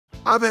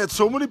I've had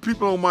so many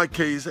people on my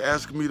case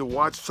asking me to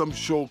watch some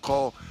show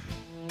called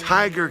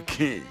Tiger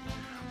King.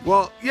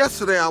 Well,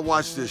 yesterday I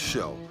watched this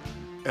show,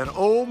 and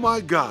oh my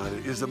God,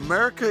 is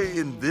America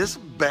in this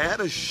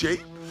bad a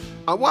shape?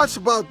 I watched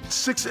about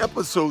 6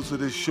 episodes of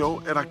this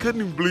show, and I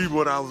couldn't even believe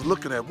what I was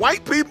looking at.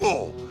 White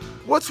people,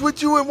 what's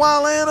with you and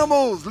wild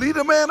animals? Leave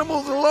them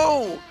animals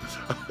alone.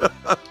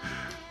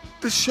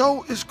 The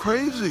show is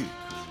crazy,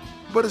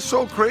 but it's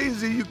so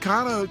crazy you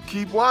kind of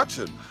keep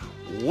watching.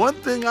 One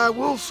thing I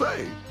will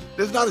say,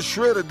 there's not a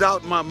shred of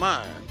doubt in my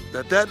mind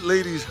that that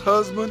lady's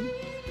husband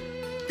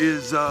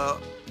is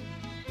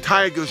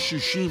Tiger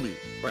Sashimi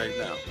right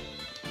now.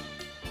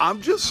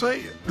 I'm just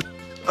saying.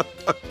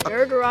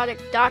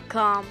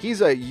 Nerdrotic.com.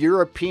 He's a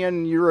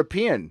European.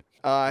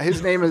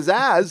 His name is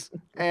Az,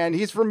 and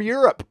he's from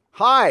Europe.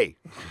 Hi.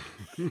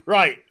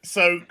 Right,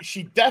 so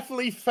she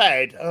definitely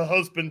fed her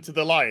husband to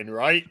the lion,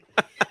 right?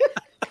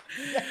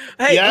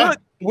 Hey, yeah, look,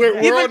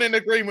 we're all in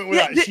agreement with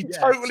that. She yes.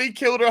 totally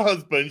killed her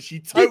husband. She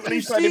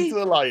totally fed him to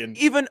the lion.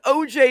 Even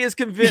OJ is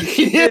convinced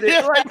he did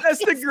it. Like,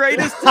 that's the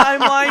greatest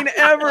timeline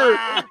ever.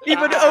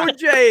 Even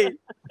OJ.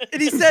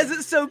 And he says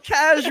it so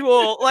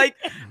casual. Like,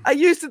 I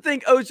used to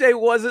think OJ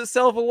wasn't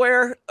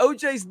self-aware.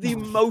 OJ's the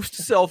most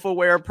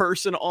self-aware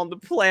person on the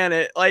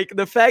planet. Like,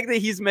 the fact that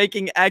he's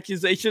making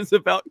accusations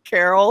about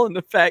Carol and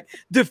the fact,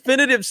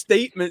 definitive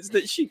statements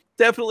that she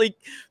definitely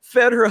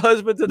fed her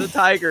husband to the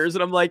tigers.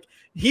 And I'm like,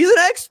 he's an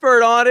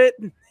expert on it.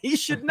 He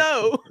should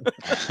know.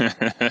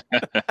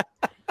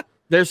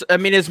 I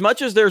mean, as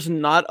much as there's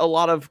not a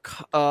lot of,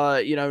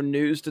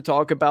 news to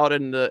talk about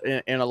in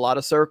a lot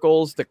of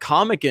circles, the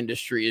comic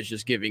industry is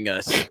just giving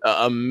us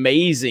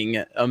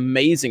amazing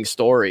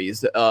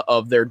stories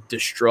of their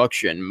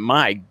destruction.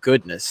 My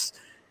goodness,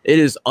 it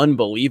is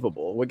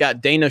unbelievable. We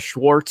got Dana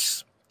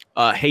Schwartz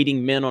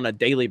hating men on a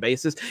daily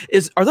basis.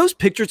 Are those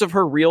pictures of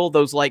her real?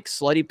 Those like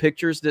slutty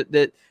pictures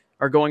that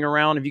are going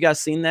around. Have you guys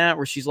seen that?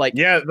 Where she's like,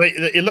 yeah,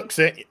 it looks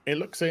it. It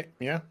looks it.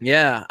 Yeah.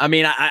 Yeah. I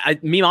mean, I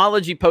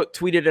Memeology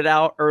tweeted it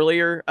out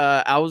earlier.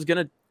 I was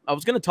gonna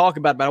talk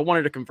about it, but I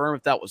wanted to confirm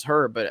if that was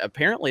her. But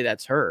apparently,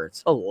 that's her.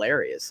 It's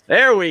hilarious.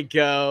 There we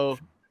go.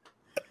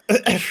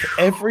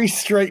 Every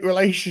straight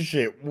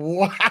relationship.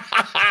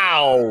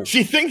 Wow.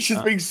 She thinks she's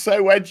being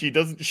so edgy,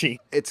 doesn't she?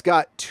 It's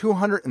got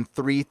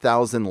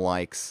 203,000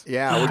 likes.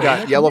 Yeah, we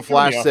got Yellow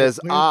Flash says,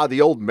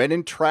 the old Men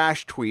in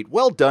Trash tweet.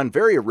 Well done.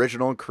 Very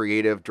original and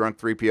creative. Drunk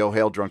 3PO,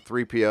 hail Drunk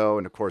 3PO.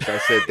 And of course, I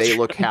said, they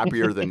look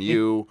happier than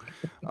you.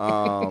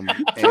 Drunk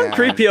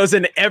 3PO's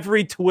in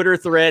every Twitter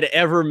thread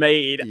ever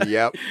made.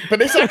 Yep.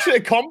 But it's actually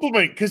a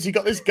compliment because you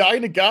got this guy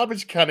in a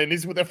garbage can and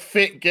he's with a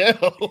fit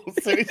girl.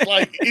 So it's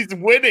like, he's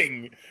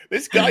winning.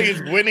 This guy is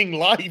winning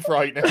life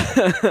right now.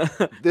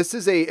 This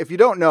is if you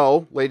don't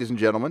know, ladies and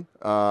gentlemen,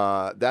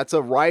 that's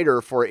a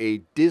writer for a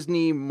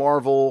Disney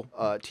Marvel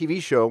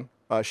TV show,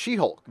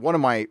 She-Hulk. One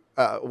of my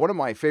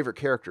favorite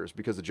characters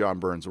because of John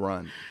Byrne's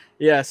run.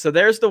 Yeah, so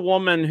there's the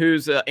woman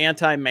who's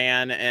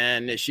anti-man,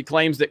 and she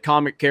claims that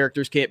comic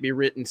characters can't be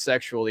written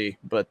sexually,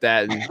 but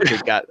we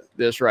got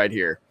this right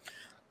here.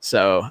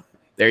 So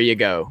there you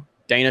go.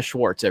 Dana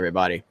Schwartz,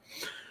 everybody.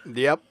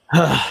 Yep.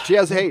 She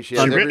has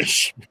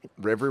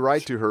every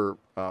right to her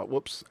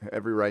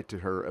every right to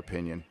her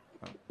opinion.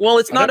 Well,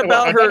 it's not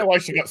about her. I don't know why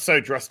she got so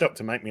dressed up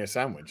to make me a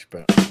sandwich,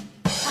 but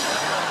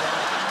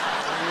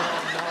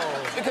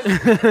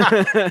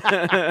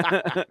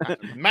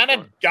man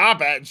of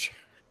garbage.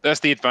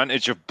 That's the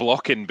advantage of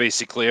blocking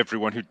basically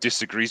everyone who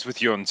disagrees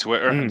with you on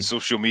Twitter and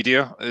social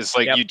media. It's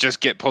like you just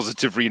get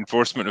positive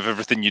reinforcement of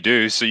everything you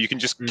do, so you can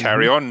just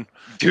carry on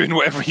doing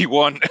whatever you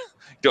want.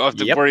 You don't have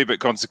to worry about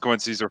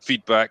consequences or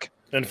feedback.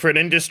 And for an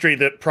industry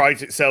that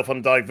prides itself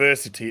on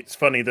diversity, it's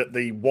funny that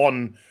the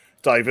one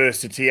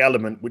diversity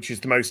element, which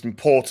is the most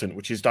important,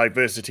 which is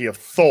diversity of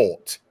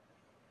thought,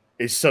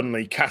 is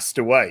suddenly cast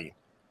away.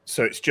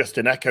 So it's just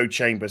an echo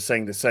chamber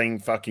saying the same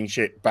fucking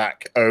shit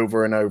back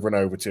over and over and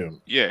over to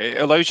them. Yeah,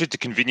 it allows you to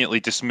conveniently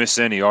dismiss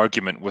any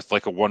argument with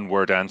like a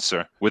one-word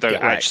answer without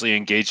actually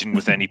engaging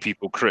with any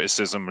people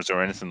criticisms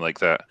or anything like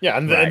that. Yeah,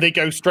 and they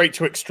go straight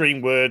to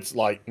extreme words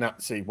like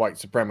Nazi, white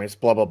supremacist,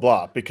 blah, blah,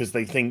 blah, because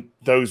they think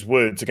those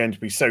words are going to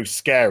be so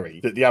scary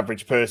that the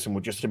average person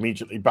will just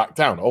immediately back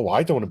down. Oh,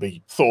 I don't want to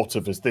be thought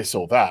of as this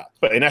or that.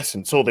 But in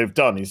essence, all they've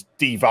done is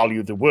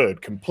devalue the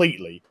word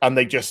completely, and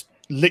they just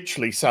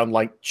literally sound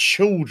like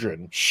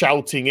children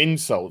shouting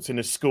insults in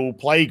a school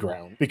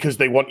playground because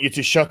they want you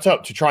to shut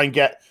up to try and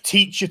get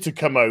teacher to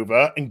come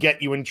over and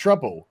get you in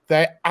trouble.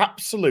 They're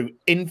absolute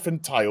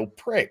infantile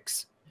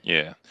pricks.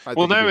 Yeah.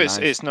 Well, now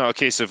it's not a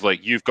case of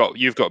like you've got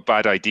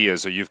bad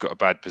ideas or you've got a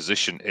bad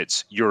position.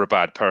 It's you're a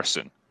bad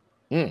person.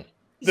 The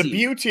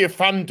beauty of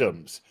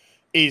fandoms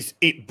is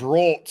it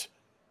brought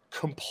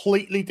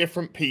completely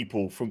different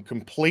people from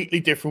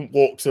completely different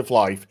walks of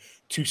life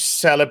to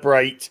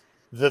celebrate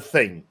the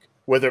thing.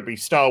 Whether it be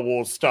Star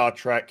Wars, Star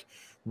Trek,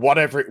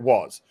 whatever it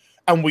was.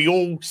 And we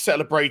all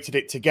celebrated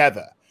it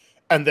together.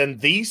 And then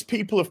these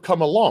people have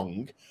come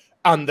along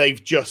and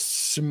they've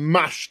just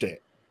smashed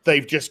it.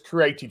 They've just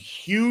created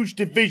huge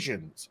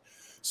divisions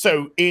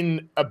So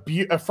in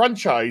a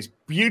franchise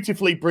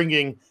beautifully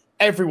bringing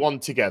everyone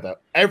together,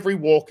 every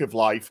walk of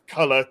life,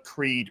 color,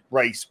 creed,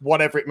 race,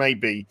 whatever it may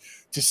be,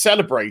 to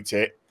celebrate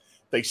it,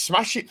 they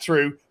smash it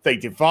through, they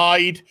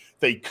divide,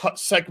 they cut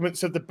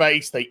segments of the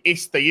base, they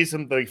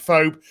ism, they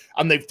phobe,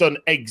 and they've done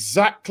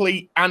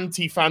exactly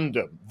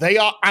anti-fandom. They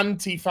are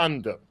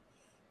anti-fandom.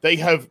 They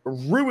have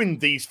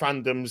ruined these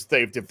fandoms.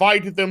 They've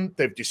divided them.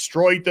 They've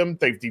destroyed them.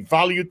 They've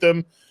devalued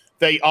them.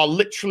 They are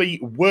literally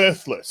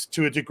worthless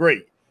to a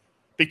degree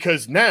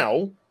because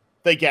now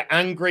they get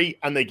angry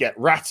and they get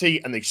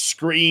ratty and they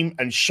scream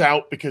and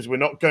shout because we're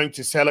not going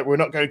to sell it. We're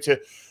not going to,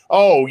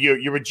 oh,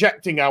 you're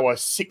rejecting our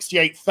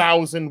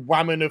 68,000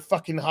 women of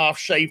fucking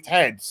half-shaved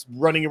heads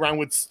running around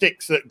with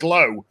sticks that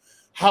glow.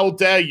 How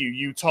dare you,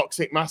 you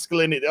toxic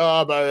masculinity.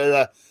 Oh, blah, blah,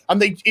 blah.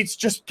 And it's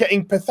just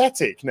getting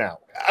pathetic now.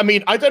 I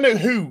mean, I don't know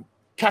who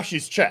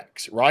cashes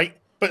checks, right?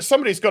 But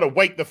somebody's got to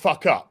wake the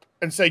fuck up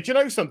and say, do you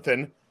know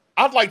something?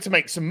 I'd like to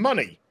make some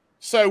money.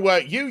 So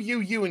you,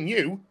 and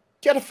you,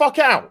 get the fuck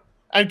out.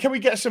 And can we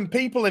get some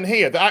people in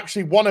here that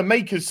actually want to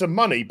make us some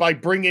money by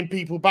bringing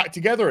people back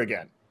together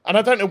again? And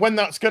I don't know when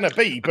that's going to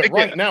be, but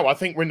right now I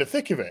think we're in the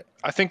thick of it.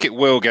 I think it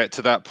will get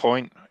to that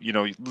point. You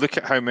know, look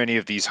at how many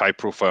of these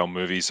high-profile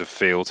movies have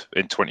failed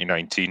in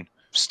 2019.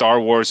 Star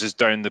Wars is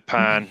down the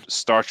pan.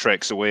 Star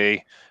Trek's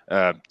away.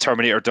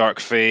 Terminator Dark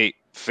Fate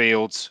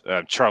failed.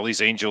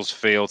 Charlie's Angels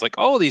failed. Like,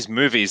 all these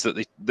movies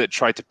that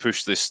try to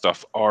push this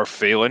stuff are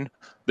failing.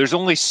 There's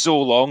only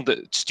so long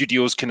that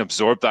studios can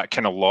absorb that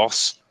kind of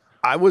loss.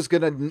 I was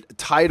going to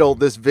title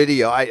this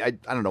video, I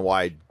don't know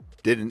why I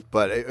didn't,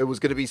 but it was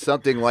going to be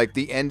something like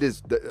the end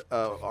is, the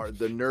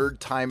nerd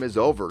time is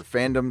over,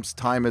 fandom's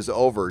time is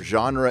over,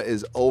 genre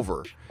is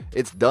over,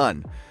 it's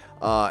done.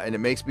 And it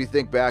makes me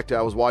think back to,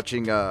 I was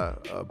watching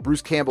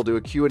Bruce Campbell do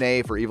a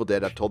Q&A for Evil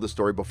Dead. I've told this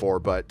story before,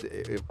 but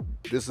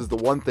this is the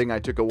one thing I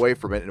took away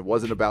from it, and it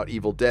wasn't about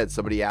Evil Dead.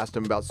 Somebody asked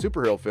him about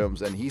superhero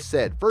films, and he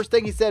said, first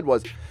thing he said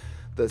was,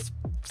 the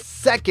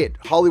second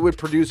Hollywood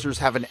producers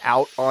have an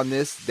out on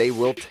this, they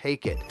will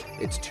take it.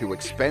 It's too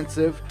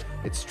expensive.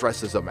 It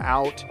stresses them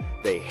out.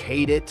 They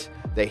hate it.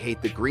 They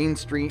hate the green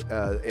screen,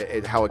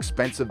 how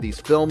expensive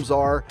these films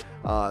are.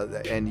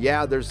 And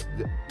yeah, there's,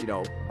 you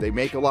know, they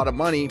make a lot of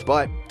money,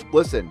 but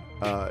listen,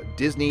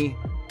 Disney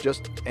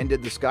just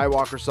ended the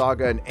Skywalker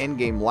saga and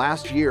Endgame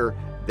last year.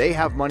 They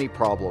have money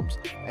problems,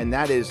 and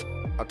that is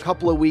a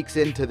couple of weeks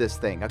into this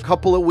thing, a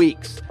couple of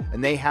weeks,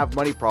 and they have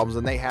money problems,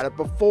 and they had it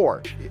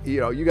before. You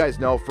know, you guys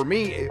know, for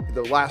me,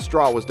 the last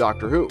straw was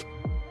Doctor Who.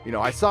 You know,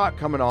 I saw it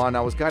coming on.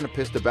 I was kind of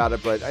pissed about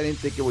it, but I didn't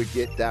think it would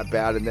get that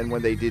bad. And then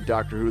when they did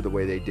Doctor Who the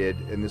way they did,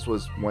 and this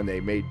was when they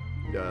made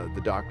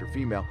the Doctor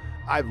female,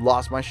 I've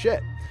lost my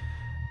shit.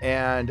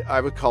 And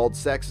I was called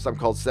sexist. I'm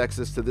called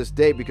sexist to this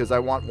day because I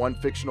want one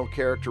fictional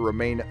character to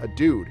remain a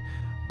dude.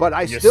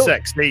 But you're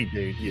sexy,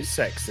 dude. You're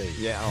sexy.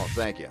 Yeah. Oh,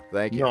 thank you.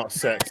 Thank you. Not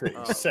sexy.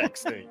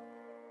 Sexy.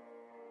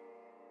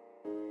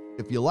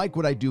 If you like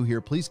what I do here,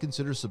 please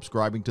consider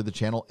subscribing to the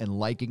channel and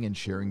liking and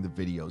sharing the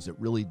videos. It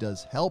really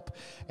does help.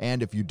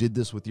 And if you did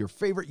this with your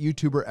favorite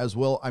YouTuber as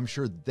well, I'm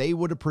sure they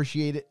would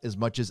appreciate it as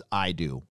much as I do.